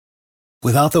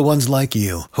Without the ones like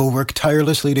you, who work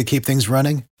tirelessly to keep things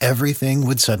running, everything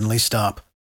would suddenly stop.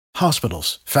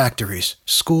 Hospitals, factories,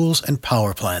 schools, and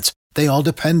power plants, they all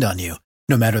depend on you.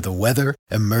 No matter the weather,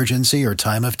 emergency, or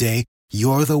time of day,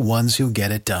 you're the ones who get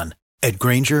it done. At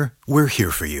Grainger, we're here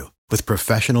for you with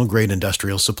professional-grade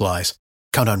industrial supplies.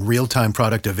 Count on real-time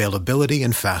product availability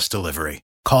and fast delivery.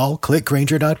 Call,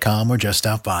 clickgrainger.com, or just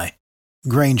stop by.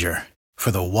 Grainger, for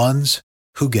the ones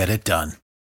who get it done.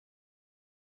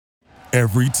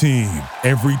 Every team,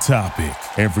 every topic,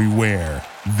 everywhere.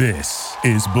 This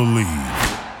is Believe.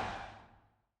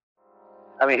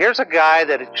 I mean, here's a guy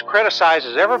that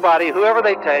criticizes everybody, whoever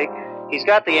they take. He's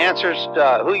got the answers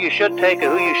to who you should take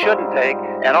and who you shouldn't take.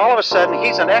 And all of a sudden,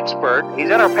 he's an expert. He's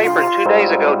in our paper 2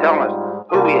 days ago telling us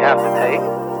who we have to take.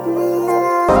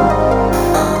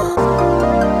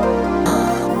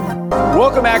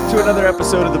 Welcome back to another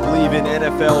episode of the Believe in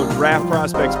NFL Draft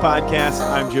Prospects podcast.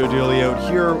 I'm Joe DeLeo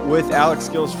here with Alex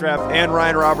Gilstrap and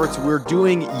Ryan Roberts. We're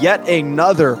doing yet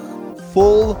another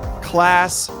full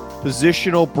class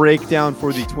positional breakdown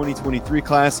for the 2023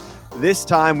 class. This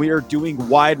time we are doing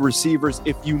wide receivers.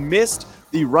 If you missed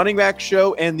the running back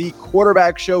show and the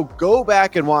quarterback show, go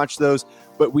back and watch those.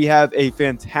 But we have a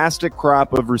fantastic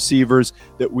crop of receivers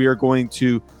that we are going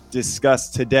to discuss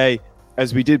today.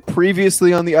 As we did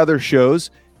previously on the other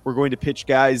shows, we're going to pitch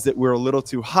guys that we're a little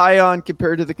too high on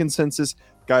compared to the consensus,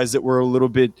 guys that we're a little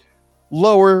bit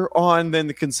lower on than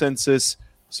the consensus.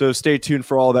 So stay tuned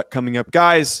for all that coming up.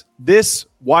 Guys, this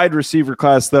wide receiver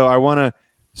class, though, I want to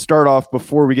start off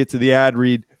before we get to the ad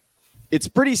read. It's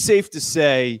pretty safe to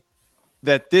say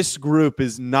that this group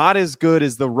is not as good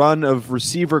as the run of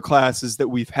receiver classes that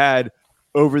we've had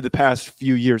over the past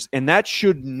few years. And that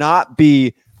should not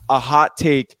be a hot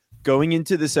take going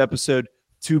into this episode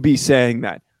to be saying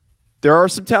that. There are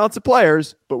some talented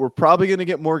players, but we're probably going to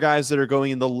get more guys that are going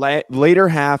in the later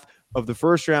half of the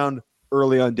first round,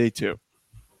 early on day two.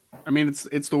 I mean,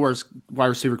 it's the worst wide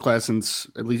receiver class since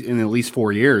at least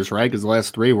 4 years, right? Because the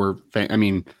last three were,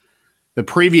 the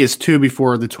previous two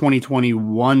before the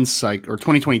 2021 cycle or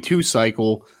 2022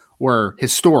 cycle were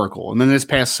historical, and then this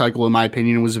past cycle, in my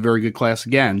opinion, was a very good class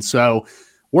again. So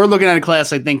we're looking at a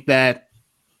class. I think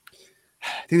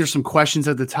there's some questions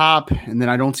at the top, and then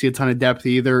I don't see a ton of depth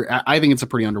either. I think it's a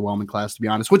pretty underwhelming class, to be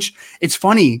honest, which it's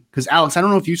funny because, Alex, I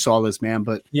don't know if you saw this, man,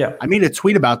 but yeah, I made a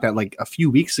tweet about that like a few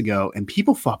weeks ago, and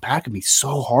people fought back at me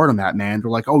so hard on that, man.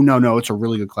 They're like, oh, no, it's a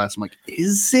really good class. I'm like,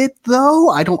 is it, though?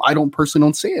 I personally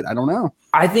don't see it. I don't know.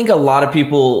 I think a lot of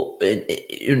people,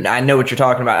 I know what you're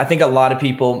talking about. I think a lot of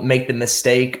people make the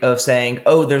mistake of saying,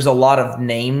 oh, there's a lot of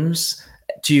names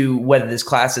to whether this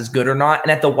class is good or not.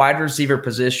 And at the wide receiver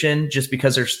position, just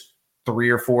because there's 3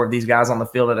 or 4 of these guys on the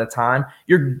field at a time,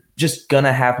 you're just going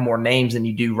to have more names than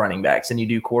you do running backs and you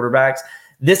do quarterbacks.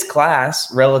 This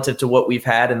class, relative to what we've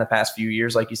had in the past few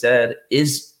years, like you said,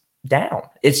 is down.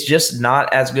 It's just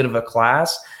not as good of a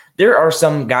class. There are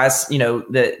some guys,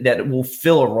 that will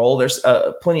fill a role. There's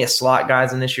plenty of slot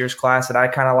guys in this year's class that I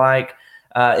kind of like.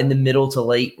 In the middle to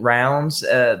late rounds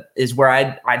is where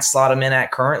I'd slot them in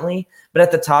at currently. But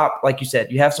at the top, like you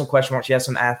said, you have some question marks. You have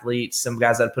some athletes, some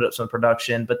guys that put up some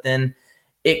production. But then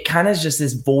it kind of is just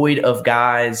this void of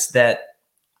guys that,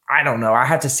 I don't know. I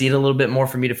have to see it a little bit more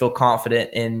for me to feel confident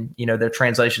in, their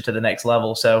translation to the next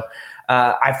level. So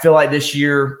I feel like this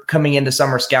year coming into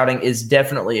summer scouting is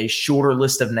definitely a shorter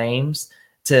list of names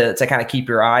to kind of keep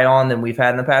your eye on than we've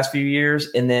had in the past few years.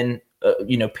 And then,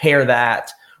 pair that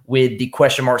with the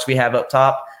question marks we have up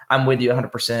top. I'm with you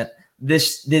 100%.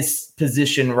 This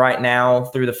position right now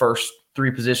through the first 3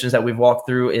 positions that we've walked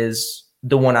through is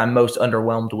the one I'm most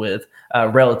underwhelmed with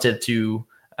relative to,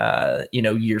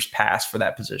 years past for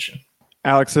that position.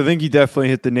 Alex, I think you definitely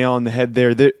hit the nail on the head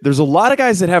there. There's a lot of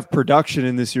guys that have production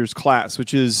in this year's class,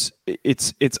 which is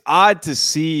it's odd to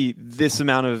see this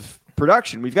amount of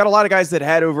production. We've got a lot of guys that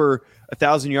had over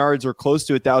 1,000 yards or close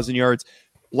to 1,000 yards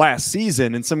last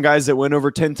season, and some guys that went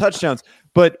over 10 touchdowns.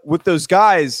 But with those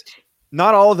guys,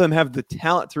 not all of them have the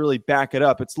talent to really back it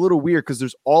up. It's a little weird because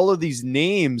there's all of these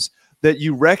names that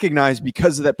you recognize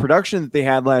because of that production that they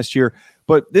had last year.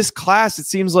 But this class, it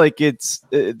seems like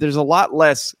there's a lot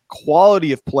less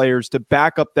quality of players to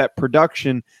back up that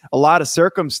production, a lot of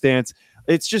circumstance.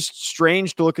 It's just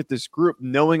strange to look at this group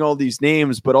knowing all these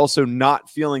names, but also not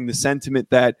feeling the sentiment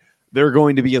that they're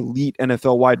going to be elite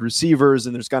NFL wide receivers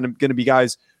and there's going to be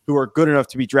guys who are good enough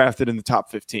to be drafted in the top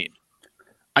 15.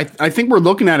 I think we're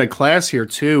looking at a class here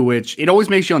too, which it always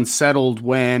makes you unsettled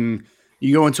when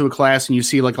you go into a class and you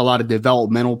see like a lot of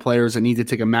developmental players that need to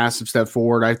take a massive step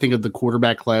forward. I think of the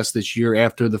quarterback class this year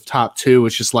after the top 2.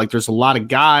 It's just like there's a lot of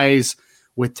guys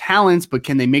with talents, but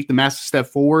can they make the massive step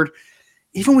forward?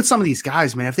 even with some of these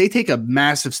guys, man, if they take a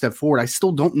massive step forward, I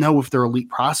still don't know if they're elite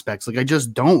prospects. Like, I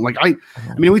just don't. Like, I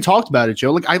mean, we talked about it,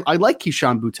 Joe. Like, I like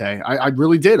Keyshawn Boutte. I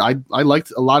really did. I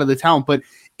liked a lot of the talent, but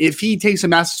if he takes a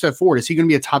massive step forward, is he going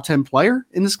to be a top 10 player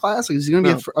in this class? Like, is he going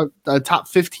to be a top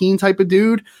 15 type of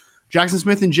dude? Jackson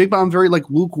Smith and Jigba, I'm very like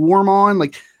lukewarm on.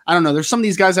 Like, I don't know. There's some of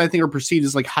these guys I think are perceived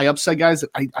as like high upside guys that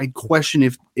I question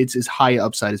if it's as high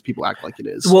upside as people act like it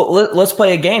is. Well, let's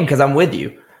play a game because I'm with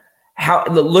you.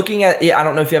 Looking at I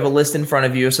don't know if you have a list in front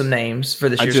of you of some names for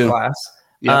this year's class.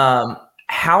 Yep.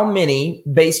 How many,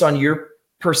 based on your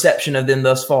perception of them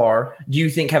thus far, do you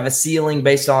think have a ceiling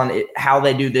based on how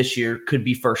they do this year could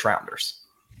be first rounders?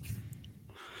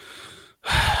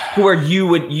 Where you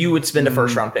would spend a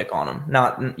first round pick on them.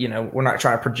 Not, we're not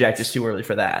trying to project. It's too early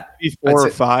for that. 4 or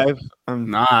 5.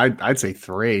 Nah, I'd say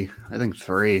 3. I think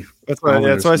 3. That's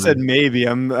why I said maybe.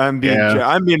 I'm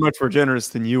being much more generous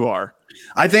than you are.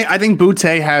 I think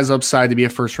Boutte has upside to be a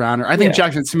first rounder. I think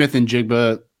Jackson Smith and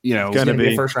Jigba, going to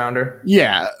be a first rounder.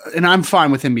 Yeah, and I'm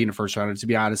fine with him being a first rounder, to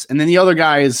be honest. And then the other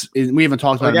guy is we haven't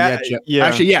talked about him yet. Yeah.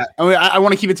 Actually, I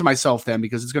want to keep it to myself then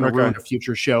because it's going to ruin a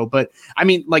future show. But I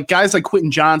mean, like guys like Quentin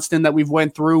Johnston that we've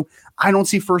went through, I don't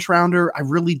see first rounder. I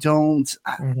really don't.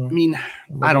 I mean,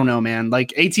 I don't know, man.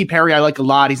 Like A.T. Perry, I like a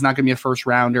lot. He's not going to be a first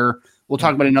rounder. We'll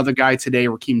talk about another guy today,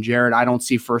 Raheem Jarrett. I don't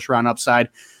see first round upside.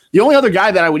 The only other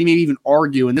guy that I would maybe even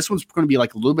argue, and this one's going to be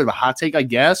like a little bit of a hot take, I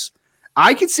guess.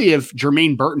 I could see if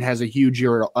Jermaine Burton has a huge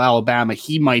year at Alabama,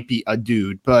 he might be a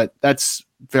dude, but that's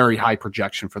very high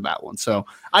projection for that one. So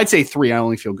I'd say 3 I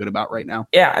only feel good about right now.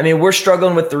 Yeah, I mean, we're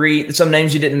struggling with 3. Some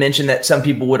names you didn't mention that some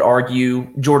people would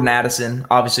argue. Jordan Addison,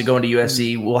 obviously going to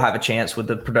USC, will have a chance with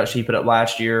the production he put up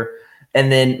last year. And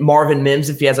then Marvin Mims,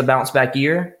 if he has a bounce back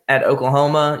year at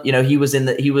Oklahoma, he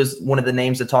was one of the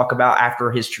names to talk about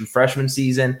after his true freshman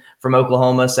season from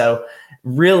Oklahoma. So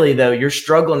really, though, you're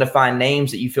struggling to find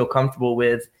names that you feel comfortable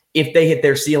with if they hit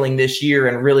their ceiling this year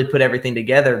and really put everything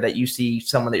together, that you see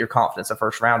someone that you're confident is a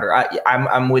first rounder.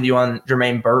 I'm with you on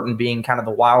Jermaine Burton being kind of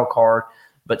the wild card,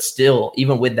 but still,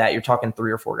 even with that, you're talking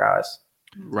 3 or 4 guys.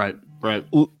 Right.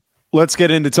 Let's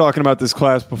get into talking about this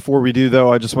class. Before we do,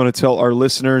 though, I just want to tell our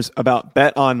listeners about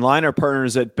Bet Online. Our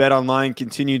partners at Bet Online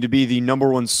continue to be the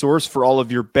 #1 source for all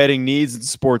of your betting needs and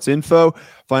sports info.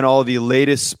 Find all of the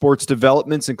latest sports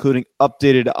developments, including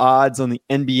updated odds on the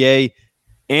NBA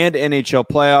and NHL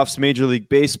playoffs, Major League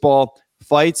Baseball,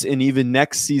 fights, and even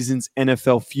next season's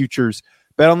NFL futures.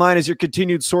 Bet Online is your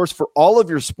continued source for all of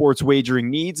your sports wagering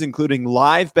needs, including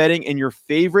live betting and your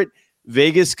favorite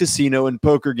Vegas casino and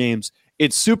poker games.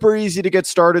 It's super easy to get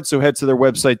started, so head to their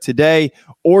website today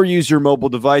or use your mobile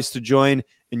device to join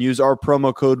and use our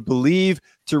promo code BELIEVE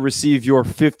to receive your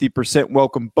 50%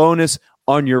 welcome bonus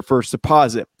on your first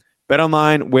deposit.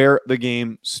 BetOnline, where the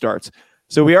game starts.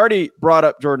 So we already brought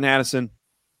up Jordan Addison,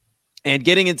 and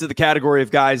getting into the category of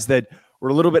guys that we're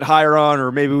a little bit higher on,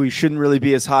 or maybe we shouldn't really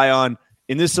be as high on.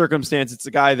 In this circumstance, it's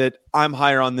a guy that I'm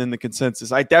higher on than the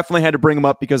consensus. I definitely had to bring him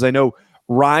up because I know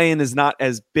Ryan is not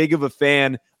as big of a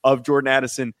fan of Jordan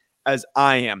Addison as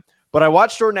I am. But I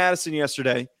watched Jordan Addison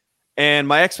yesterday, and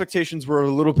my expectations were a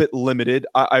little bit limited.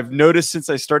 I've noticed since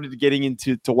I started getting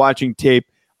into watching tape,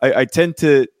 I tend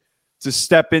to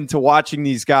step into watching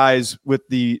these guys with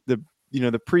the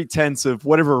pretense of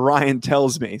whatever Ryan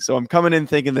tells me. So I'm coming in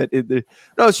thinking that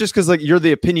it's just because like you're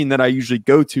the opinion that I usually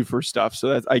go to for stuff.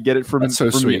 So I get it from. That's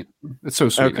so sweet. You. It's so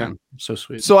sweet. Okay. Man. So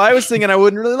sweet. So I was thinking I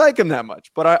wouldn't really like him that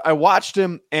much, but I watched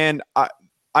him and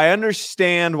I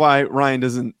understand why Ryan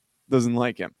doesn't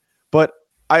like him, but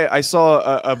I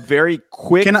saw a very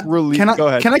quick release. Go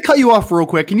ahead. Can I cut you off real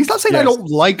quick? Can you stop saying I don't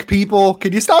like people?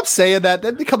 Can you stop saying that?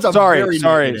 That becomes a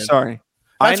sorry.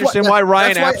 I That's understand why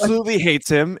Ryan absolutely hates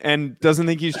him and doesn't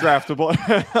think he's draftable.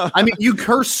 I mean, you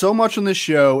curse so much on this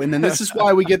show, and then this is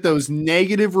why we get those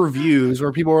negative reviews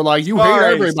where people are like, "You hate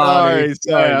everybody."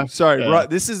 Sorry. Yeah.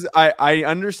 This is I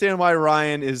understand why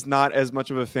Ryan is not as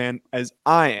much of a fan as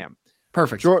I am.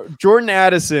 Perfect. Jordan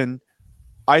Addison,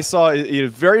 I saw a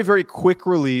very, very quick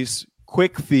release,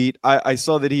 quick feet. I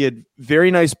saw that he had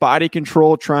very nice body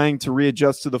control, trying to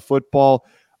readjust to the football.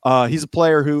 He's a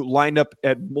player who lined up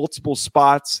at multiple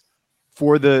spots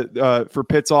for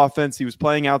Pitt's offense. He was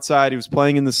playing outside. He was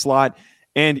playing in the slot,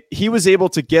 and he was able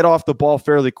to get off the ball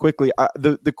fairly quickly.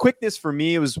 The quickness for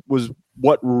me was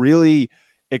what really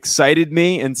excited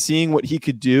me, and seeing what he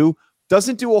could do.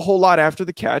 Doesn't do a whole lot after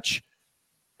the catch,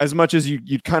 as much as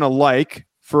you'd kind of like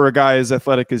for a guy as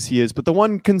athletic as he is. But the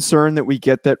one concern that we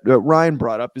get that Ryan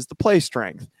brought up is the play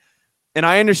strength. And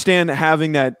I understand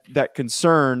having that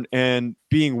concern and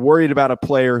being worried about a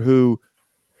player who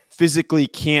physically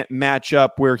can't match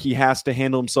up, where he has to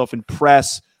handle himself in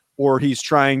press, or he's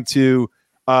trying to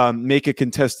make a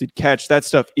contested catch. That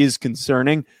stuff is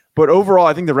concerning. But overall,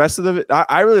 I think the rest of it,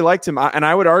 I really liked him. And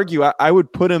I would argue I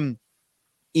would put him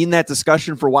in that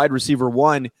discussion for wide receiver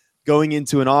 1 going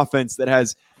into an offense that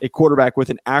has a quarterback with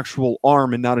an actual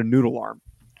arm and not a noodle arm.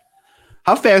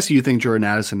 How fast do you think Jordan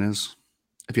Addison is,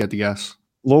 if you had to guess?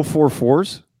 Low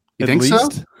 4.4s. You think so?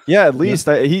 Yeah, at least.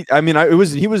 Yeah.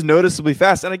 He was noticeably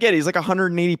fast. And again, he's like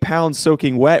 180 pounds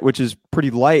soaking wet, which is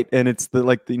pretty light. And it's the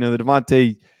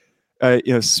Devontae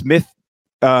Smith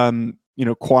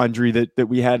quandary that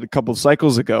we had a couple of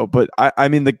cycles ago. But I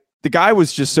mean, the guy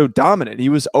was just so dominant. He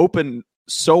was open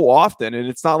so often, and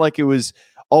it's not like it was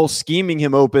all scheming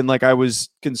him open like I was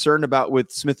concerned about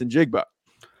with Smith and Jigba.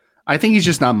 I think he's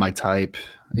just not my type.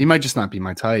 He might just not be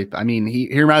my type. I mean, he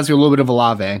reminds me a little bit of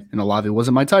Olave, and Olave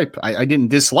wasn't my type. I didn't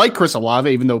dislike Chris Olave,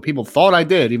 even though people thought I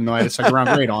did, even though I had a second round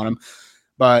grade on him.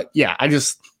 But yeah,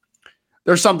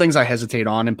 there's some things I hesitate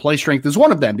on, and play strength is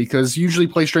one of them, because usually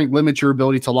play strength limits your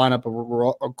ability to line up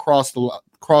across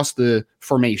the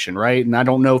formation, right? And I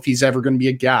don't know if he's ever going to be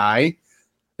a guy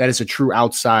that is a true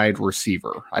outside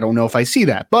receiver. I don't know if I see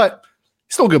that, but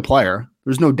he's still a good player.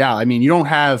 There's no doubt. I mean, you don't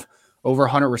have over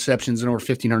 100 receptions and over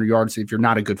 1,500 yards if you're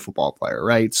not a good football player,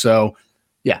 right? So,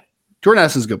 yeah, Jordan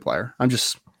Addison's a good player. I'm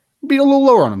just being a little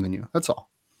lower on him than you. That's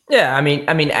all. Yeah, I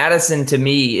mean, Addison to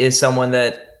me is someone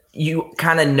that you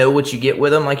kind of know what you get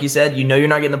with him. Like you said, you know you're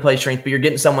not getting the play strength, but you're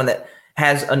getting someone that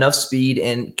has enough speed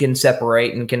and can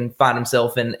separate and can find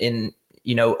himself in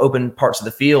open parts of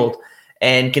the field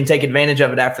and can take advantage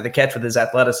of it after the catch with his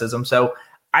athleticism. So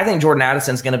I think Jordan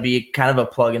Addison's going to be kind of a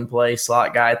plug-and-play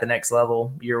slot guy at the next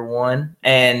level year 1.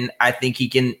 And I think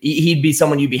he'd be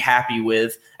someone you'd be happy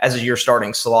with as your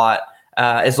starting slot,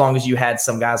 as long as you had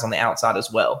some guys on the outside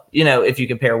as well, if you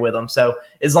can pair with them. So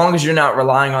as long as you're not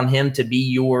relying on him to be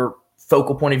your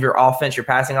focal point of your offense, your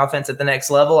passing offense at the next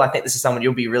level, I think this is someone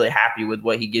you'll be really happy with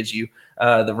what he gives you,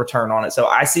 the return on it. So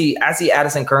I see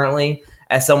Addison currently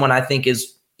as someone I think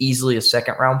is easily a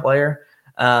second-round player.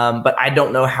 But I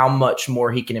don't know how much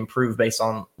more he can improve based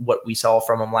on what we saw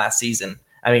from him last season.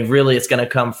 I mean, really, it's going to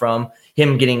come from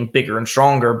him getting bigger and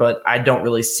stronger, but I don't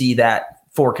really see that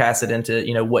forecasted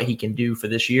into, what he can do for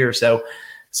this year. So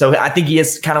I think he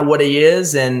is kind of what he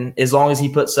is. And as long as he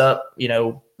puts up,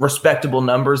 respectable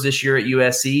numbers this year at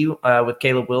USC with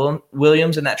Caleb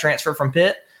Williams and that transfer from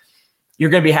Pitt, you're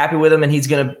going to be happy with him. And he's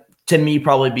going to me,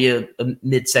 probably be a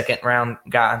mid-second round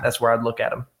guy. That's where I'd look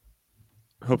at him.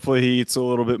 Hopefully he eats a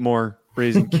little bit more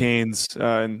Raising Cane's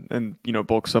and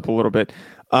bulks up a little bit.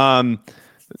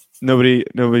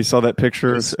 Nobody saw that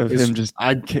picture of him. Just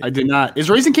I did not.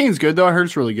 Is Raising Cane's good though? I heard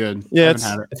it's really good. Yeah,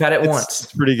 I've had it once.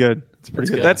 It's pretty good. It's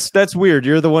pretty good. That's weird.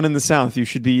 You're the one in the South. You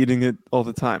should be eating it all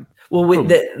the time. Well,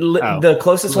 the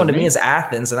closest one to me is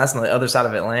Athens, and that's on the other side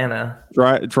of Atlanta.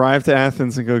 Drive to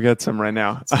Athens and go get some right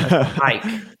now. Hike.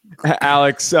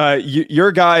 Alex,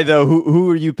 your guy though.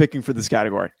 Who are you picking for this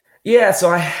category? Yeah, so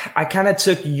I kind of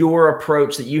took your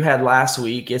approach that you had last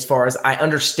week, as far as I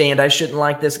understand I shouldn't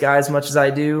like this guy as much as I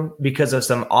do because of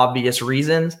some obvious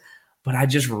reasons, but I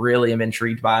just really am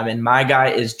intrigued by him. And my guy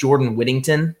is Jordan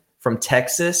Whittington from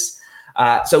Texas.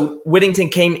 So Whittington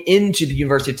came into the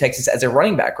University of Texas as a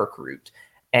running back recruit.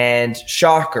 And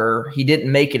shocker, he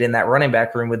didn't make it in that running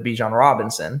back room with Bijan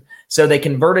Robinson. So they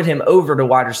converted him over to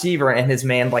wide receiver and his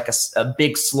man like a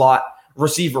big slot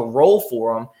receiver role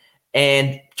for him.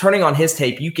 And turning on his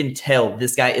tape, you can tell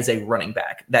this guy is a running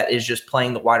back that is just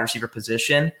playing the wide receiver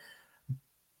position.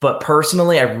 But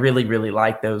personally, I really, really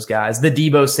like those guys. The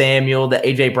Deebo Samuel, the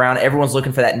A.J. Brown, everyone's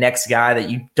looking for that next guy that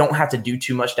you don't have to do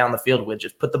too much down the field with.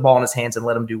 Just put the ball in his hands and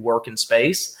let him do work in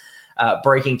space,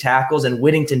 breaking tackles. And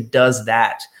Whittington does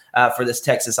that for this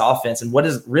Texas offense. And what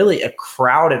is really a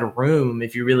crowded room,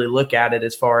 if you really look at it,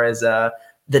 as far as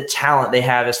the talent they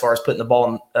have as far as putting the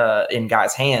ball in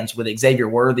guys' hands, with Xavier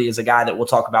Worthy as a guy that we'll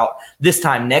talk about this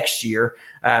time next year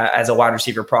as a wide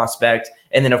receiver prospect.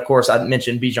 And then, of course, I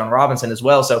mentioned Bijan Robinson as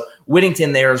well. So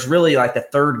Whittington there is really like the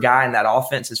third guy in that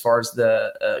offense as far as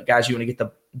the guys you want to get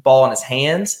the ball in his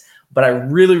hands. But I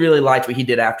really, really liked what he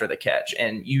did after the catch.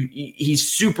 And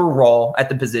he's super raw at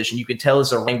the position. You can tell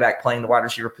he's a running back playing the wide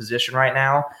receiver position right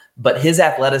now. But his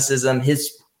athleticism,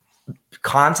 his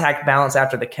contact balance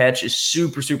after the catch is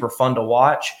super, super fun to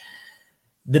watch.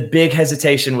 The big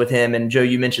hesitation with him, and Joe,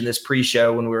 you mentioned this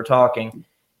pre-show when we were talking,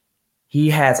 he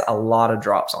has a lot of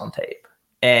drops on tape.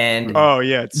 And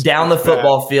down the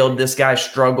football field, this guy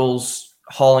struggles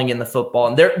hauling in the football.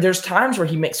 And there's times where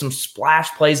he makes some splash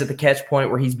plays at the catch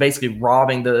point where he's basically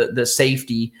robbing the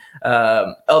safety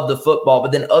of the football.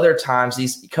 But then other times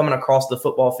he's coming across the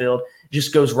football field,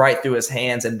 just goes right through his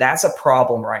hands. And that's a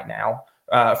problem right now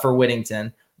for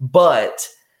Whittington. But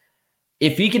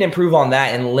if he can improve on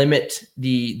that and limit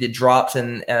the drops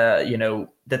and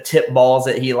the tip balls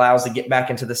that he allows to get back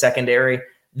into the secondary,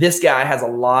 this guy has a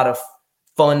lot of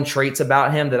fun traits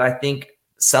about him that I think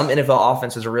some NFL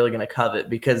offenses are really going to covet,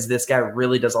 because this guy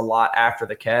really does a lot after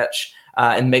the catch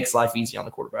and makes life easy on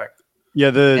the quarterback. Yeah,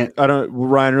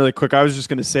 Ryan, really quick. I was just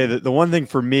going to say that the one thing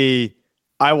for me,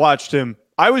 I watched him.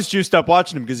 I was juiced up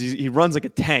watching him because he runs like a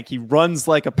tank. He runs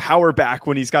like a power back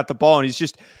when he's got the ball, and he's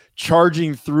just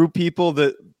charging through people.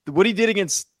 What he did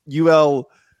against UL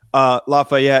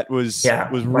Lafayette was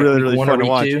really fun to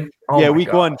watch.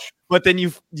 Week 1. But then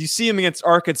you see him against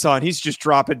Arkansas, and he's just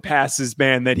dropping passes,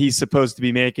 man, that he's supposed to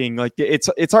be making. Like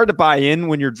it's hard to buy in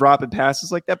when you're dropping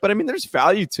passes like that. But I mean, there's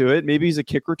value to it. Maybe he's a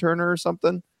kick returner or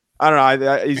something. I don't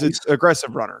know. He's an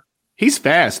aggressive runner. He's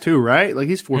fast too, right? Like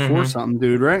he's 4.4 something,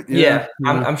 dude, right? Yeah.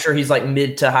 I'm sure he's like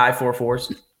mid to high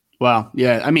 4.4s. Wow.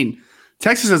 Yeah. I mean,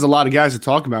 Texas has a lot of guys to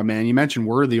talk about, man. You mentioned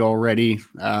Worthy already.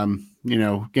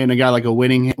 Getting a guy like a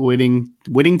Whittington.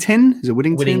 Is it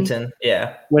Whittington? Whittington,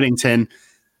 yeah. Whittington.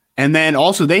 And then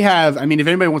also they have, I mean, if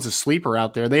anybody wants a sleeper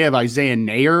out there, they have Isaiah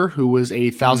Nair, who was a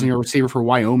 1,000-yard receiver for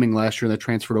Wyoming last year that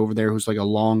transferred over there, who's like a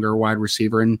longer wide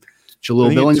receiver. And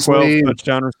Jaleel Billingsley. 12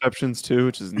 touchdown receptions too,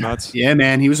 which is nuts. Yeah,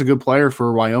 man. He was a good player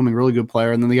for Wyoming, really good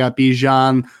player. And then they got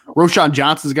Bijan. Roshan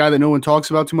Johnson's a guy that no one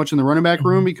talks about too much in the running back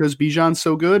room because Bijan's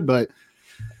so good. But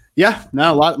yeah,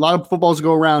 now a lot of footballs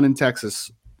go around in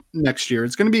Texas next year.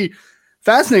 It's going to be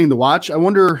fascinating to watch. I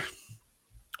wonder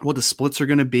what the splits are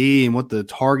going to be and what the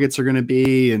targets are going to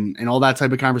be and all that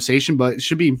type of conversation. But it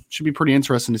should be pretty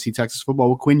interesting to see Texas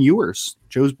football with Quinn Ewers,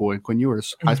 Joe's boy, Quinn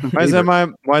Ewers. Heisman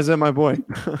favorite. Why is that my boy?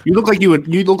 You look like you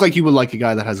would like a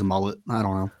guy that has a mullet. I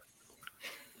don't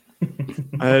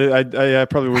know. I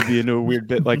probably would be into a weird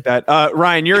bit like that.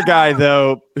 Ryan, you're a guy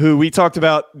though who we talked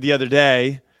about the other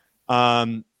day.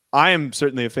 I am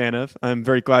certainly a fan of. I'm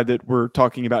very glad that we're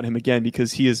talking about him again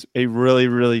because he is a really,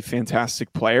 really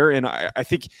fantastic player. And I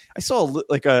think I saw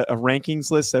a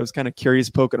rankings list. I was kind of curious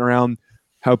poking around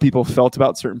how people felt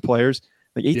about certain players.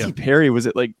 Like A.T. Perry was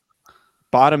at like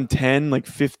bottom 10, like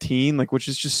 15, like which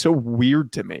is just so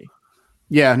weird to me.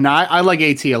 Yeah, no, I like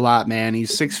A.T. a lot, man.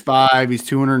 He's 6'5", he's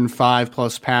 205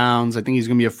 plus pounds. I think he's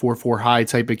going to be a 4.4 high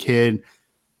type of kid.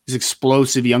 He's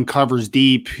explosive. He uncovers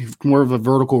deep. He's more of a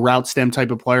vertical route stem type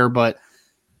of player, but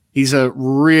he's a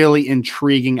really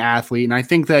intriguing athlete. And I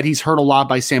think that he's hurt a lot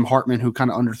by Sam Hartman, who kind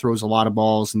of underthrows a lot of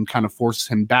balls and kind of forces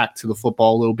him back to the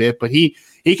football a little bit. But he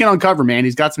can uncover, man.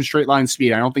 He's got some straight line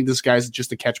speed. I don't think this guy's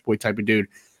just a catch boy type of dude.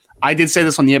 I did say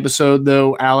this on the episode,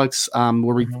 though, Alex,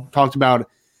 where we talked about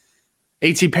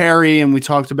A.T. Perry and we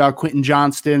talked about Quentin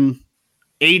Johnston.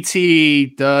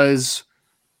 A.T. does –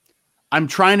 I'm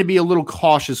trying to be a little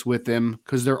cautious with him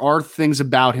because there are things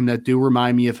about him that do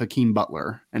remind me of Hakeem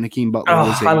Butler. And Hakeem Butler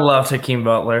I loved Hakeem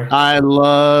Butler. I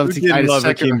loved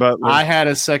Hakeem Butler. I had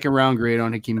a second round grade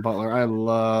on Hakeem Butler. I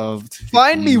loved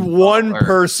Find me one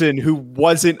person who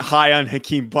wasn't high on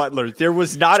Hakeem Butler. There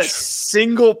was not a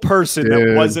single person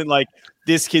that wasn't like,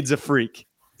 this kid's a freak.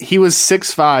 He was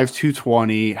 6'5",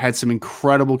 220, had some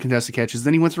incredible contested catches.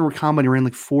 Then he went through a combine and ran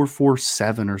like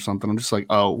 4.47 or something. I'm just like,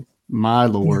 oh. My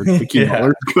Lord, Hakeem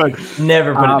Butler.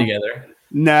 Never put it together.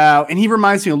 No, and he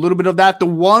reminds me a little bit of that. The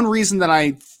one reason that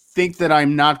I think that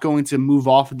I'm not going to move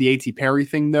off of the A.T. Perry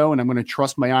thing, though, and I'm going to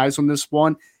trust my eyes on this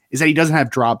one, is that he doesn't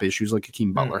have drop issues like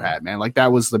Hakeem Butler had, man. Like,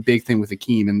 that was the big thing with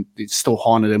Hakeem, and it still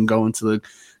haunted him going to the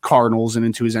Cardinals and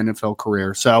into his NFL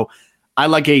career. So I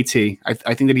like A.T. I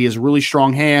think that he has really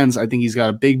strong hands. I think he's got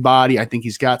a big body. I think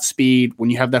he's got speed. When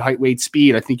you have that height, weight,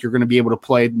 speed, I think you're going to be able to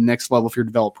play the next level if you're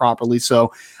developed properly.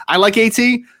 So I like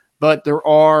A.T., but there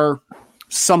are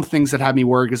some things that have me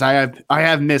worried because I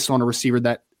have missed on a receiver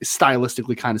that is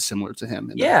stylistically kind of similar to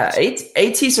him. Yeah,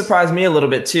 A.T. surprised me a little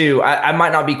bit too. I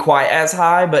might not be quite as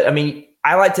high, but I mean,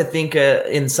 I like to think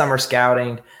in summer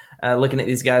scouting, looking at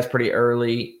these guys pretty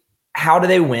early, how do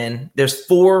they win? There's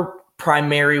 4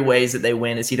 primary ways that they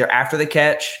win. It's either after the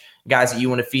catch, guys that you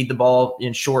want to feed the ball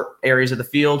in short areas of the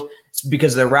field. It's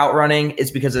because of their route running. It's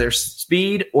because of their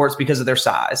speed, or it's because of their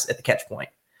size at the catch point.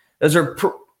 Those are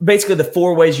basically the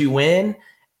 4 ways you win.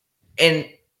 And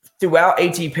throughout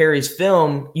A.T. Perry's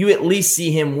film, you at least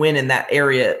see him win in that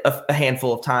area a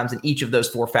handful of times in each of those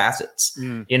 4 facets.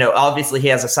 You know, obviously he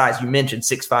has a size you mentioned,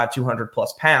 6'5", 200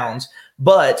 plus pounds,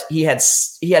 but he had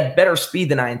better speed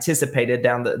than I anticipated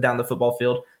down the football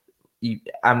field.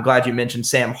 I'm glad you mentioned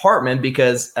Sam Hartman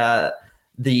because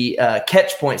the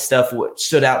catch point stuff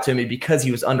stood out to me because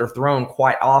he was underthrown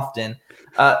quite often.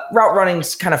 Route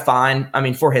running's kind of fine. I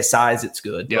mean, for his size, it's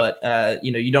good, but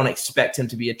you don't expect him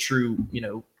to be a true,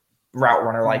 route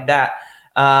runner like that.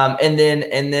 And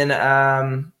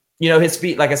then his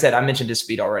speed, like I said, I mentioned his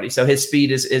speed already. So his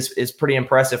speed is pretty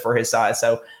impressive for his size.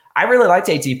 So I really liked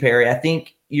A.T. Perry. I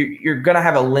think you're going to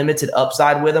have a limited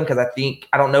upside with him because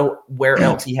I don't know where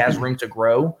else he has room to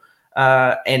grow.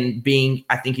 And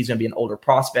I think he's going to be an older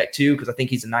prospect too because I think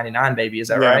he's a 99 baby. Is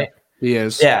that right? He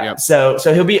is. Yeah. Yep. So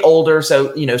he'll be older.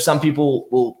 So, some people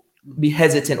will be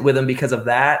hesitant with him because of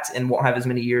that and won't have as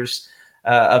many years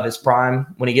of his prime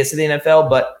when he gets to the NFL.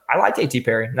 But I like A.T.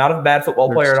 Perry. Not a bad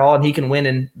football player at all. And he can win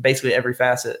in basically every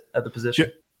facet of the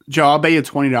position. Joe, I'll bet you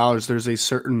 $20. There's a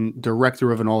certain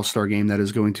director of an all-star game that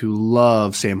is going to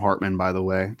love Sam Hartman, by the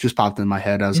way. Just popped in my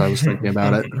head as I was thinking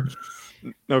about it.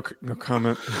 No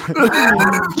comment.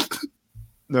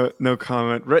 No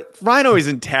comment. Ryan always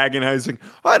antagonizing.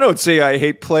 I don't say I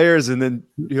hate players, and then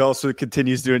he also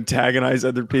continues to antagonize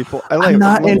other people. I'm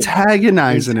not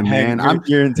antagonizing him, man.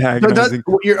 You're antagonizing.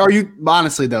 Are you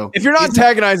honestly though? If you're not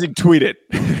antagonizing, tweet it.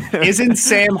 Isn't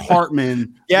Sam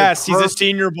Hartman? Yes, he's a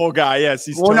Senior Bowl guy. Yes,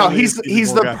 he's. Well, totally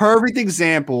he's the perfect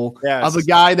example of a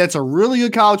guy that's a really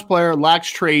good college player, lacks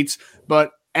traits,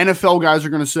 but NFL guys are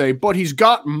going to say, but he's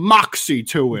got moxie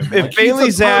to him. If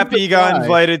Bailey Zappi got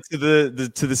invited to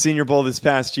the Senior Bowl this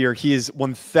past year, he is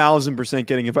 1,000%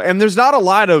 getting invited. And there's not a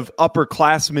lot of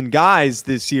upperclassmen guys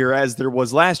this year as there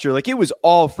was last year. Like it was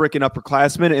all freaking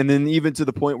upperclassmen, and then even to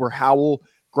the point wwhere Howell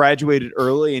graduated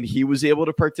early and he was able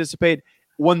to participate.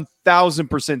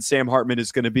 1,000% Sam Hartman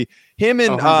is going to be him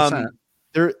and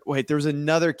there's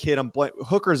another kid.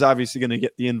 Hooker's obviously going to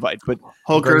get the invite, but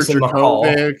Hooker,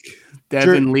 Dracovic,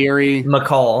 Devin Leary,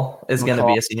 McCall is going to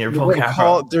be a Senior Bowl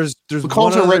guy. There's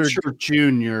McCall's a redshirt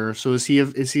junior, so is he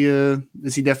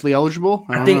definitely eligible?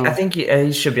 I think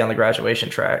he should be on the graduation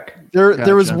track.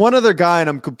 There was one other guy, and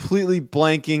I'm completely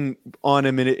blanking on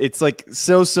him, and it's like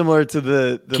so similar to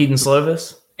the Keaton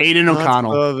Slovis, Aidan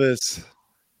O'Connell.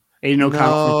 Aiden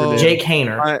O'Connell. No. Jake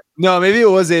Haener. No, maybe it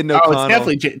was Aiden O'Connell. It's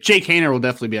definitely Jake Haener will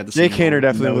definitely be at the Jake Haener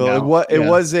definitely will. It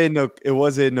was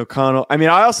Aiden O'Connell. I mean,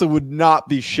 I also would not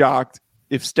be shocked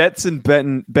if Stetson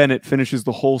Bennett finishes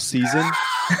the whole season.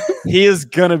 He is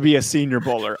gonna be a Senior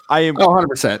Bowler. I am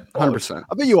 100%.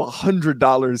 I bet you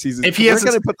 $100 if he has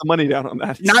gonna put the money down on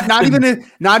that. Not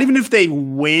even if they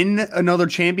win another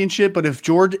championship, but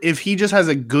if he just has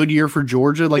a good year for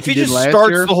Georgia, like he did last year,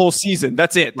 starts the whole season.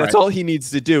 That's it. That's all he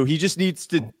needs to do. He just needs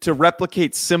to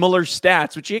replicate similar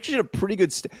stats, which he actually had a pretty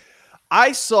good.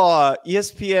 I saw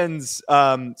ESPN's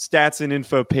stats and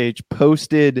info page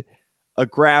posted a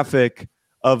graphic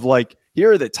of like,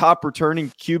 here are the top returning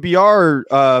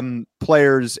QBR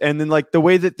players. And then like the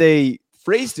way that they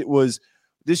phrased it was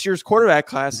this year's quarterback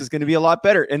class is going to be a lot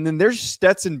better. And then there's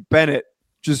Stetson Bennett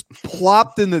just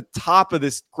plopped in the top of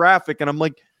this graphic. And I'm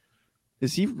like,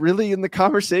 is he really in the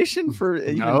conversation for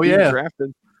being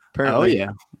drafted? Apparently.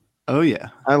 Oh yeah.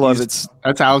 I love it.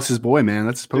 That's Alex's boy, man.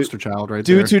 That's his poster child right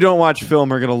there. Dudes who don't watch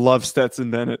film are going to love Stetson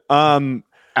Bennett.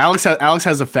 Alex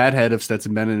has a fat head of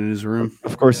Stetson Bennett in his room.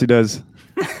 Of course he does.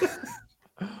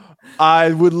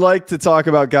 I would like to talk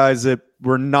about guys that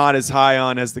we're not as high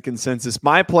on as the consensus.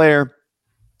 My player,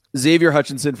 Xavier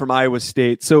Hutchinson from Iowa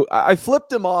State. So I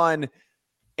flipped him on,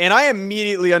 and I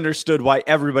immediately understood why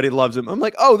everybody loves him. I'm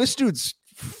like, oh, this dude's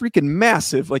freaking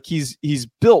massive. Like he's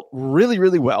built really,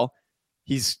 really well.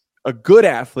 He's a good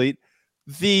athlete.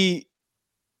 The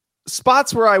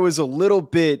spots where I was a little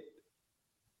bit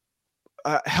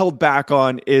held back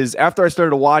on is after I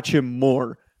started to watch him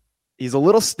more. He's a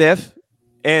little stiff.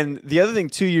 And the other thing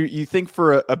too, you think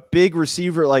for a big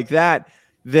receiver like that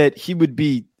he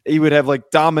would have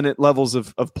like dominant levels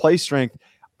of play strength.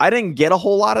 I didn't get a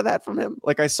whole lot of that from him.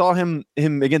 Like I saw him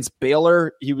against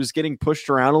Baylor. He was getting pushed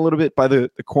around a little bit by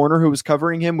the corner who was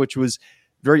covering him, which was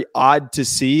very odd to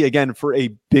see, again, for a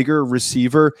bigger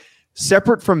receiver.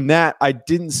 Separate from that, I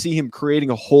didn't see him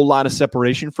creating a whole lot of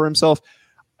separation for himself.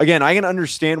 Again, I can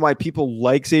understand why people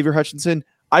like Xavier Hutchinson.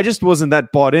 I just wasn't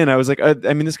that bought in. I was like,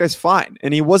 this guy's fine.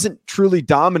 And he wasn't truly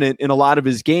dominant in a lot of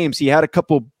his games. He had a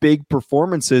couple big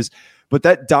performances, but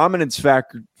that dominance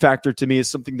factor to me is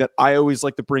something that I always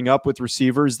like to bring up with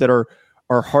receivers that are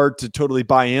hard to totally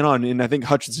buy in on. And I think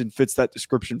Hutchinson fits that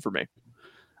description for me.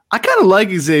 I kind of like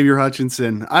Xavier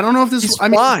Hutchinson. I don't know if he's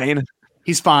fine.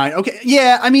 He's fine. Okay.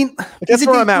 Yeah. I mean, that's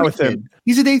where I'm at with him.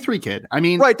 He's a day 3 kid. I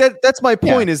mean, right. That's my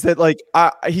point is that like,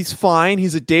 he's fine.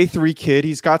 He's a day 3 kid.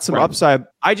 He's got some upside.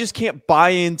 I just can't buy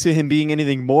into him being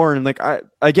anything more. And like, I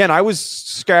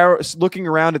was looking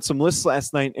around at some lists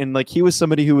last night and like, he was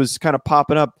somebody who was kind of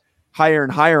popping up higher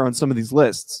and higher on some of these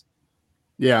lists.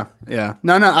 Yeah. Yeah.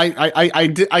 No,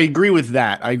 I agree with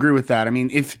that. I mean,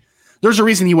 if there's a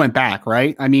reason he went back,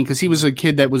 right? I mean, because he was a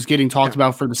kid that was getting talked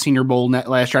about for the Senior Bowl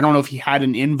last year. I don't know if he had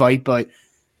an invite, but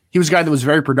he was a guy that was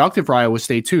very productive for Iowa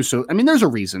State too. So, I mean, there's a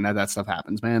reason that stuff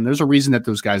happens, man. There's a reason that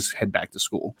those guys head back to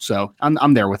school. So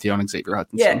I'm there with you on Xavier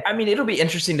Hutchinson. Yeah, I mean, it'll be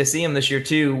interesting to see him this year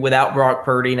too, without Brock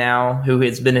Purdy now, who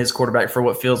has been his quarterback for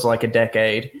what feels like a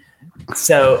decade.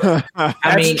 So,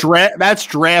 that's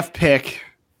draft pick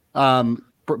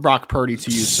Brock Purdy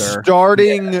to you, sir.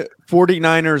 Starting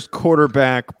 49ers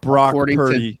quarterback Brock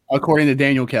Purdy. According to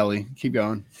Daniel Kelly. Keep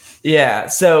going. Yeah,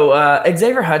 so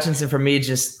Xavier Hutchinson for me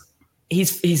just –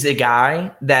 He's a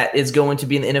guy that is going to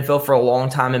be in the NFL for a long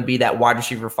time and be that wide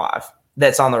receiver 5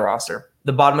 that's on the roster,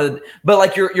 the bottom of the. But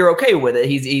like you're okay with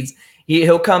it.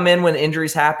 He'll come in when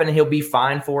injuries happen and he'll be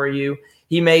fine for you.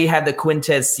 He may have the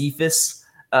Quintez Cephas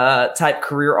type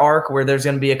career arc where there's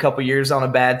going to be a couple years on a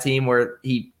bad team where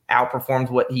he outperformed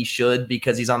what he should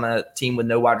because he's on a team with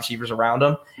no wide receivers around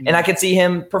him. Mm-hmm. And I could see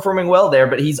him performing well there,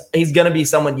 but he's going to be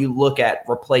someone you look at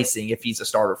replacing if he's a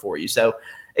starter for you. So.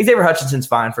 Xavier Hutchinson's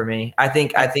fine for me. I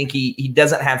think he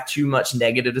doesn't have too much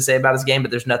negative to say about his game,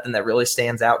 but there's nothing that really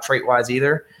stands out trait-wise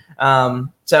either.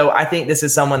 So I think this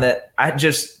is someone that I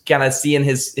just kind of see in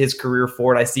his career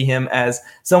forward. I see him as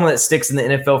someone that sticks in the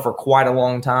NFL for quite a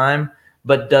long time,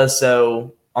 but does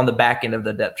so on the back end of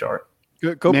the depth chart.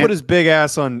 Go put his big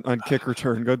ass on kick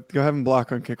return. Go have him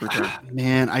block on kick return.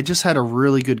 Man, I just had a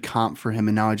really good comp for him,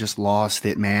 and now I just lost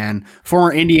it, man.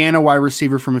 Former Indiana wide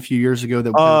receiver from a few years ago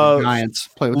that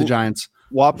played with the Giants.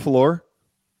 Whop Floor?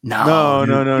 No.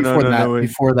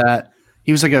 Before that,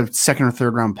 he was like a second or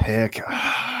third round pick.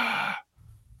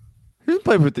 He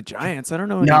played with the Giants. I don't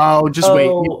know. No, just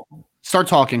wait. Start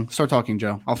talking,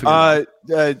 Joe. I'll figure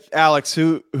it out. Alex,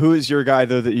 who is your guy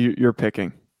though that you're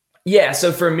picking? Yeah,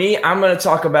 so for me, I'm going to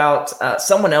talk about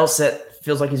someone else that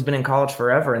feels like he's been in college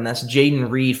forever, and that's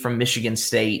Jayden Reed from Michigan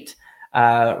State.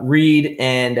 Reed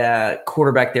and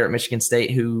quarterback there at Michigan State,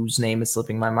 whose name is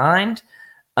slipping my mind,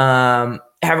 have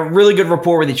a really good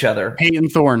rapport with each other. Peyton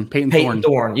Thorne.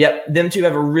 Yep, them two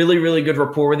have a really, really good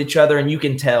rapport with each other, and you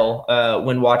can tell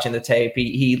when watching the tape.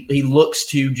 He looks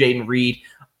to Jayden Reed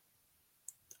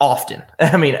often.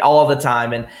 I mean, all the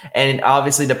time. And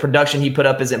obviously the production he put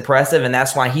up is impressive. And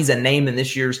that's why he's a name in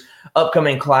this year's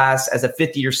upcoming class as a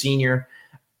fifth-year senior.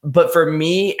 But for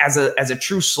me, as a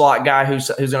true slot guy who's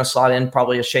going to slot in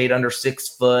probably a shade under 6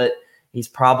 foot, he's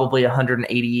probably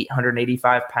 180,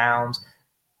 185 pounds.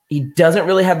 He doesn't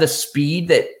really have the speed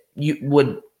that you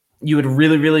would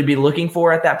really, really be looking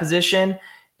for at that position.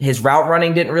 His route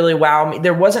running didn't really wow me.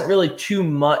 There wasn't really too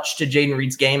much to Jayden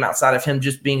Reed's game outside of him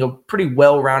just being a pretty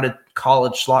well-rounded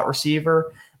college slot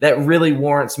receiver that really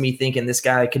warrants me thinking this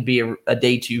guy could be a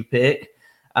day 2 pick.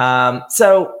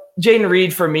 So Jayden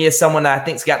Reed for me is someone that I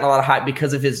think's gotten a lot of hype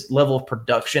because of his level of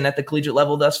production at the collegiate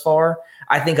level thus far.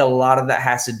 I think a lot of that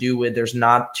has to do with there's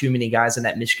not too many guys in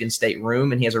that Michigan State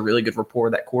room, and he has a really good rapport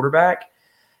with that quarterback.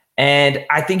 And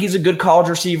I think he's a good college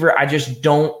receiver. I just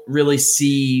don't really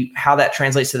see how that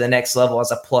translates to the next level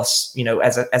as a plus,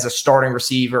 as a starting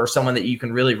receiver or someone that you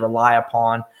can really rely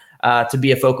upon to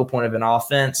be a focal point of an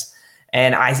offense.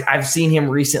 And I've seen him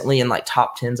recently in like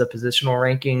top 10s of positional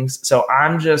rankings. So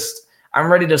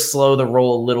I'm ready to slow the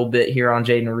roll a little bit here on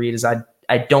Jayden Reed, as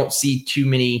I don't see too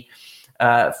many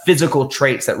physical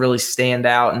traits that really stand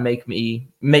out and make me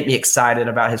excited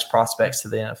about his prospects to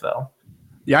the NFL.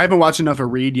 Yeah, I haven't watched enough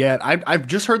of Reed yet. I've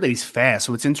just heard that he's fast,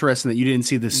 so it's interesting that you didn't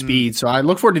see the speed. So I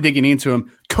look forward to digging into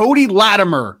him. Cody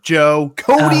Latimer, Joe.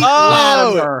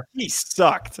 Latimer. He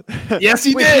sucked. Yes,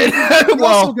 he did.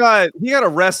 He got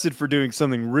arrested for doing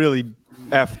something really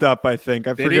effed up, I think.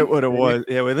 I forget what it was.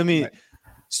 Yeah, wait, let me.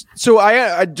 So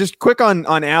I just quick on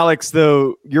Alex,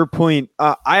 though, your point.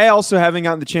 I also haven't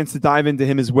gotten the chance to dive into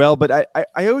him as well, but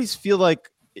I always feel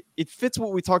like it fits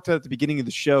what we talked about at the beginning of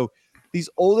the show. These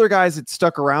older guys that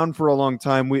stuck around for a long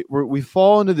time, we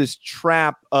fall into this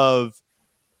trap of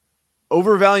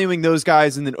overvaluing those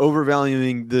guys and then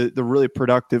overvaluing the really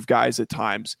productive guys at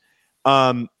times.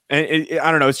 And I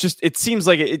don't know. It seems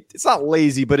like it's not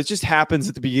lazy, but it just happens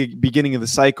at the beginning of the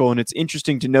cycle. And it's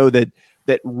interesting to know that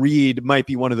Reed might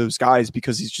be one of those guys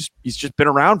because he's just been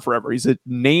around forever. He's a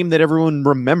name that everyone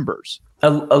remembers. A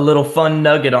little fun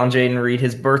nugget on Jayden Reed.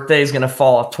 His birthday is going to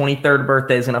fall. 23rd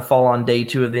birthday is going to fall on day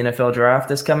 2 of the NFL draft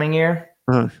this coming year.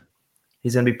 Uh-huh.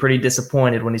 He's going to be pretty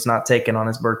disappointed when he's not taken on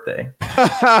his birthday.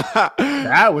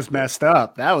 That was messed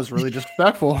up. That was really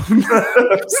disrespectful.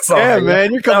 Sorry. Yeah,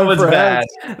 man, you're coming for bad.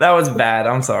 That was bad.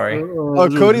 I'm sorry.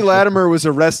 Cody Latimer was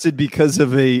arrested because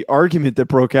of a argument that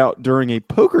broke out during a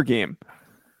poker game.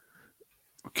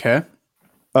 Okay.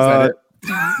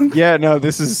 Yeah, no,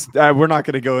 this is we're not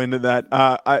going to go into that.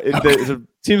 It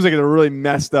seems like it's a really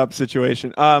messed up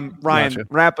situation. Ryan,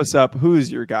 Wrap us up.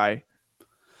 Who's your guy?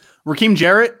 Raheem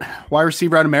Jarrett, wide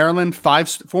receiver out of Maryland,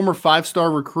 former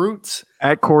 5-star recruits.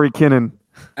 At Corey Kinnan.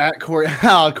 At Corey.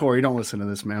 Oh, Corey, don't listen to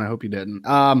this, man. I hope you didn't.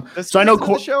 So I know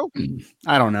show.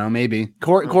 I don't know, maybe.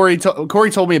 Corey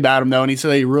told me about him, though, and he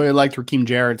said he really liked Raheem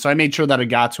Jarrett. So I made sure that I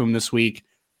got to him this week.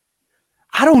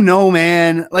 I don't know,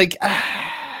 man. Like,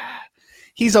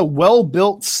 he's a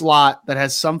well-built slot that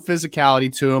has some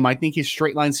physicality to him. I think his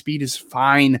straight line speed is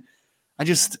fine.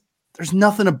 There's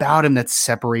nothing about him that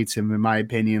separates him, in my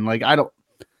opinion. Like, I don't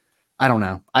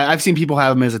know. I've seen people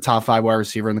have him as a top 5 wide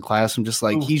receiver in the class. I'm just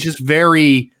like, he's just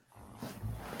very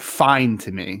fine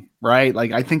to me, right?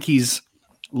 Like, I think he's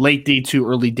late day 2,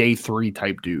 early day 3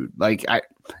 type dude. Like,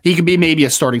 he could be maybe a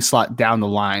starting slot down the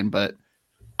line, but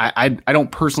I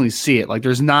don't personally see it. Like,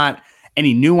 there's not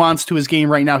any nuance to his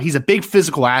game right now. He's a big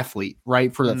physical athlete,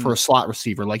 right? For a slot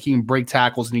receiver. Like, he can break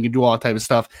tackles and he can do all that type of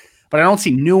stuff. But I don't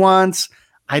see nuance.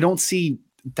 I don't see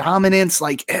dominance.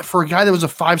 Like, for a guy that was a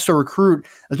 5-star recruit,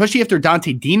 especially after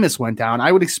Dante Demas went down,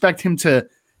 I would expect him to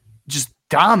just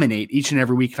dominate each and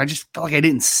every week. And I just felt like I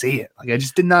didn't see it. Like, I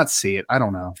just did not see it. I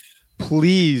don't know.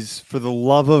 Please, for the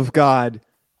love of God,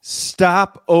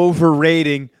 stop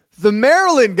overrating the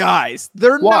Maryland guys.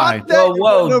 They're not that.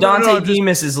 Whoa. Dante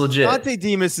Demas is legit. Dante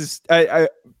Demas is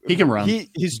he can run.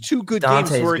 His 2 good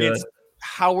Dante's games were good. against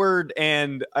Howard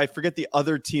and I forget the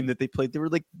other team that they played. They were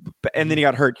like, and then he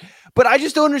got hurt. But I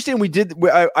just don't understand.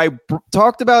 I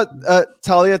talked about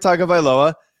Talia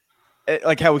Tagovailoa,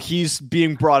 like how he's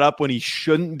being brought up when he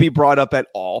shouldn't be brought up at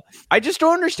all. I just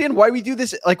don't understand why we do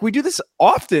this. Like, we do this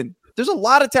often. There's a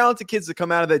lot of talented kids that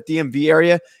come out of that DMV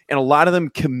area, and a lot of them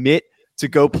commit to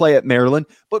go play at Maryland.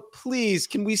 But please,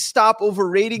 can we stop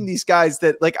overrating these guys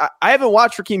that, like, I haven't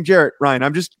watched Raheem Jarrett, Ryan.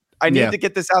 I need to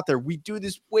get this out there. We do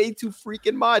this way too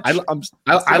freaking much. I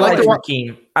like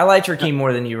Raheem. I like Raheem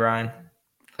more than you, Ryan.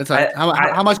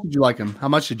 How much did you like him? How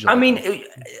much did you like him?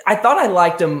 I thought I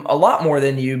liked him a lot more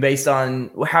than you based on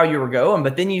how you were going.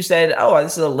 But then you said, oh,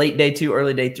 this is a late day 2,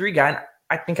 early day 3 guy. And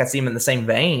I think I see him in the same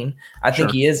vein. I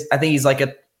think he is. I think he's like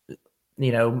a,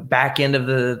 back end of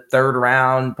the 3rd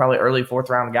round, probably early 4th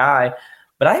round guy.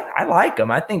 But I like him.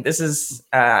 I think this is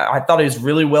I thought he was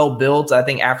really well built. I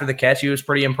think after the catch, he was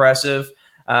pretty impressive.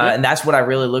 And that's what I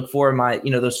really look for in my,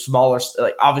 those smaller,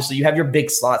 like, obviously you have your big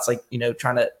slots, like,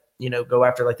 trying to, go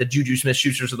after like the Juju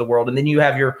Smith-Schusters of the world. And then you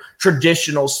have your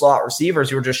traditional slot receivers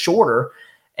who are just shorter.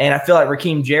 And I feel like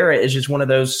Raheem Jarrett is just one of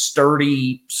those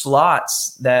sturdy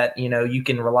slots that, you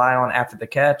can rely on after the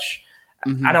catch.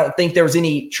 Mm-hmm. I don't think there was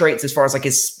any traits as far as like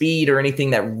his speed or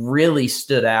anything that really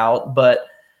stood out, but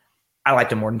I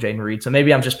liked him more than Jayden Reed. So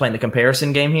maybe I'm just playing the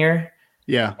comparison game here.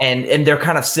 Yeah. And they're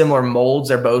kind of similar molds.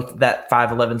 They're both that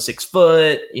 5'11", 6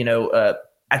 foot,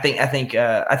 I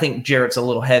think Jarrett's a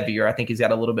little heavier. I think he's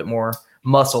got a little bit more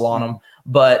muscle on him,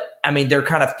 but I mean, they're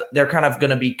kind of going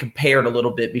to be compared a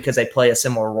little bit because they play a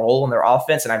similar role in their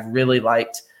offense. And I've really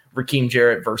liked Raheem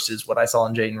Jarrett versus what I saw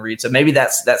in Jayden Reed. So maybe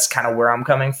that's kind of where I'm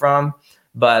coming from.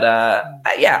 But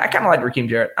I kind of like Raheem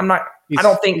Jarrett. I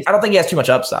don't think he has too much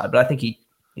upside, but I think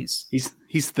he's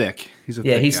thick. He's a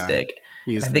thick guy. Thick.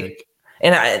 He is thick.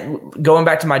 And going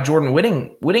back to my Jordan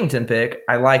Whittington pick,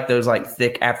 I like those like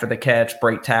thick after the catch,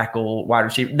 break tackle, wide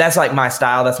receiver. That's like my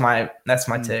style. That's my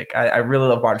tick. I really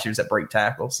love wide receivers that break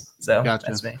tackles. So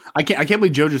that's me. I can't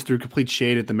believe Joe just threw complete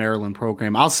shade at the Maryland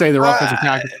program. I'll say their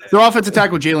offensive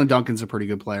tackle Jalen Duncan's a pretty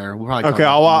good player. We'll probably okay.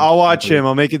 I'll watch him.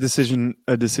 I'll make a decision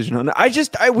on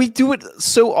it. We do it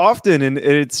so often, and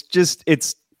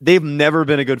they've never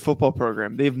been a good football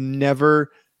program. They've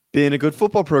never been a good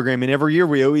football program, and every year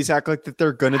we always act like that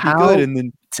they're going to be good. And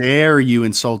then dare you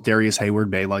insult Darius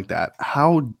Hayward-Bay like that?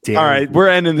 How dare? All right, we're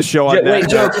ending the show on that. Wait,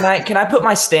 Joe, can I put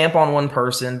my stamp on one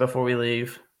person before we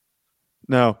leave?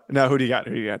 No. Who do you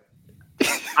got?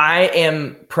 I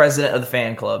am president of the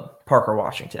fan club, Parker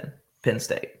Washington, Penn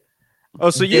State. Oh,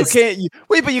 so you can't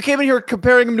wait, but you came in here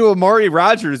comparing him to Amari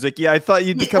Rodgers. Like, I thought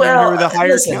you'd be coming in here with a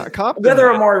higher comp. Whether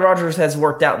Amari Rodgers has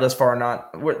worked out thus far or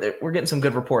not, we're getting some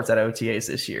good reports at OTAs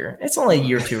this year. It's only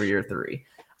year 2 or year 3.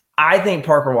 I think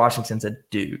Parker Washington's a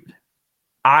dude.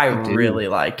 I really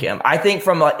like him. I think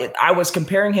I was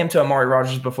comparing him to Amari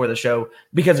Rodgers before the show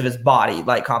because of his body,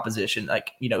 like composition.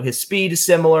 Like, his speed is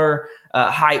similar,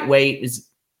 height, weight is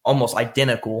almost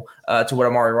identical to what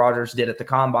Amari Rodgers did at the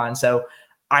combine. So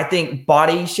I think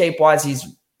body shape wise, he's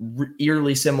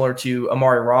eerily similar to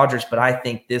Amari Rodgers, but I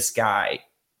think this guy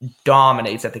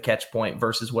dominates at the catch point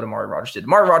versus what Amari Rodgers did.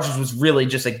 Amari Rodgers was really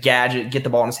just a gadget, get the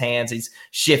ball in his hands. He's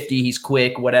shifty, he's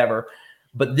quick, whatever.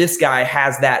 But this guy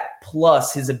has that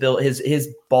plus his ability,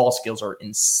 his ball skills are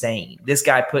insane. This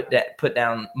guy put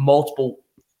down multiple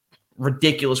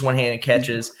ridiculous one-handed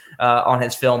catches on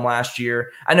his film last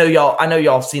year. I know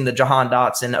y'all have seen the Jahan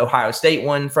Dotson Ohio State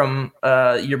one from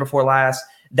year before last.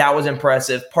 That was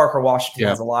impressive. Parker Washington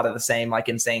has a lot of the same like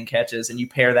insane catches, and you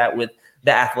pair that with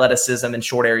the athleticism and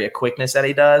short area quickness that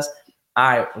he does.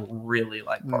 I really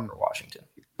like Parker Washington.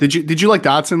 Did you like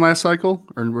Dotson last cycle,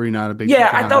 or were you not a big? Yeah,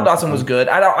 I thought Dotson was good.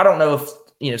 I don't know if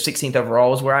 16th overall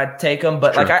was where I'd take him,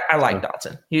 but I like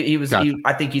Dotson.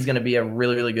 I think he's going to be a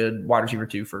really, really good wide receiver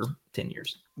 2 for 10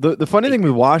 years. The funny thing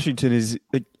with Washington is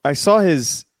I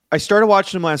started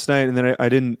watching him last night and then I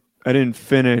didn't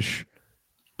finish,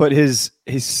 but his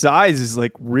size is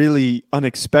like really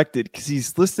unexpected because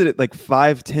he's listed at like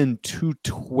 5'10",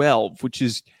 212, which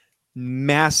is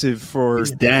massive for.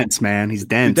 He's dense, man. He's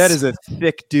dense. Dude, that is a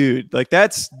thick dude. Like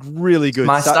that's really good.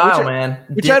 My style, man.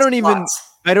 Which I don't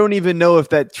even know if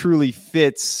that truly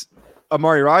fits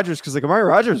Amari Rodgers because like Amari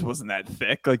Rodgers wasn't that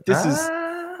thick. Like this is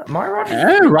Amari Rodgers.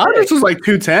 Yeah, Rodgers was like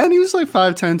 210. He was like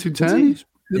 5'10", 210.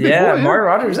 Yeah, Amari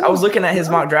Rodgers. I was looking at his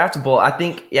mock draftable. I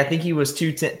think he was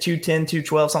 210,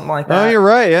 212, something like that. Oh, you're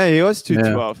right. Yeah, he was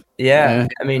 212. Yeah.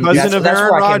 I mean, cousin of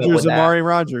Aaron Rodgers, Amari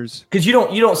Rodgers. Because you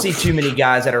don't see too many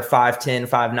guys that are 5'10",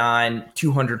 5'9",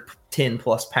 210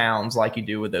 plus pounds like you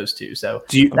do with those two. So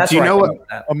do you know what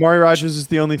Amari Rodgers is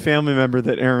the only family member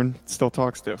that Aaron still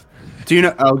talks to? Do you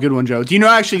know? Oh, good one, Joe. Do you know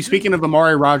actually? Speaking of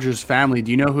Amari Rodgers' family, do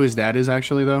you know who his dad is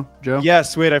actually, though, Joe?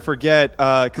 Yes. Wait, I forget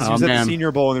because he was at the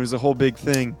Senior Bowl and there was a whole big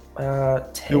thing.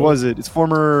 Who was it? It's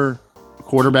former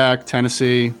quarterback,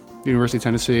 Tennessee, University of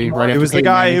Tennessee. Right. It was the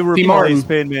guy who replaced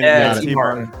Peyton Manning. Yeah, T.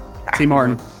 Martin. T.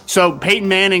 Martin. So Peyton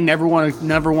Manning never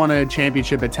won a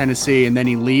championship at Tennessee, and then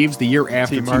he leaves the year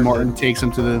after T. Martin takes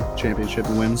him to the championship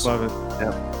and wins. Love it.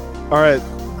 Yeah. All right.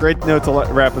 Great note to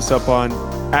wrap us up on.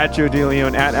 At Joe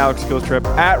DeLeon, at Alex Skillstrap,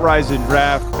 at Rise and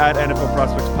Draft, at NFL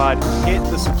Prospects Pod. Hit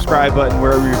the subscribe button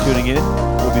wherever you're tuning in.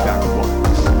 We'll be back with more.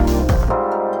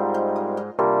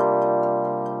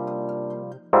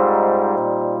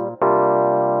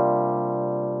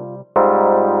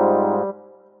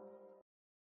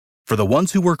 For the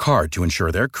ones who work hard to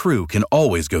ensure their crew can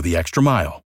always go the extra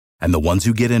mile, and the ones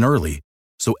who get in early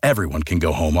so everyone can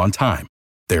go home on time,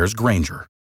 there's Grainger,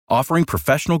 offering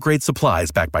professional-grade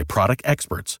supplies backed by product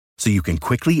experts so you can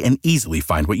quickly and easily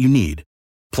find what you need.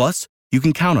 Plus, you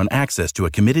can count on access to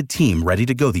a committed team ready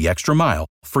to go the extra mile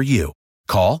for you.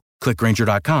 Call, click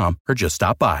Grainger.com, or just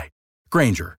stop by.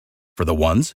 Grainger, for the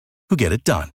ones who get it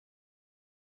done.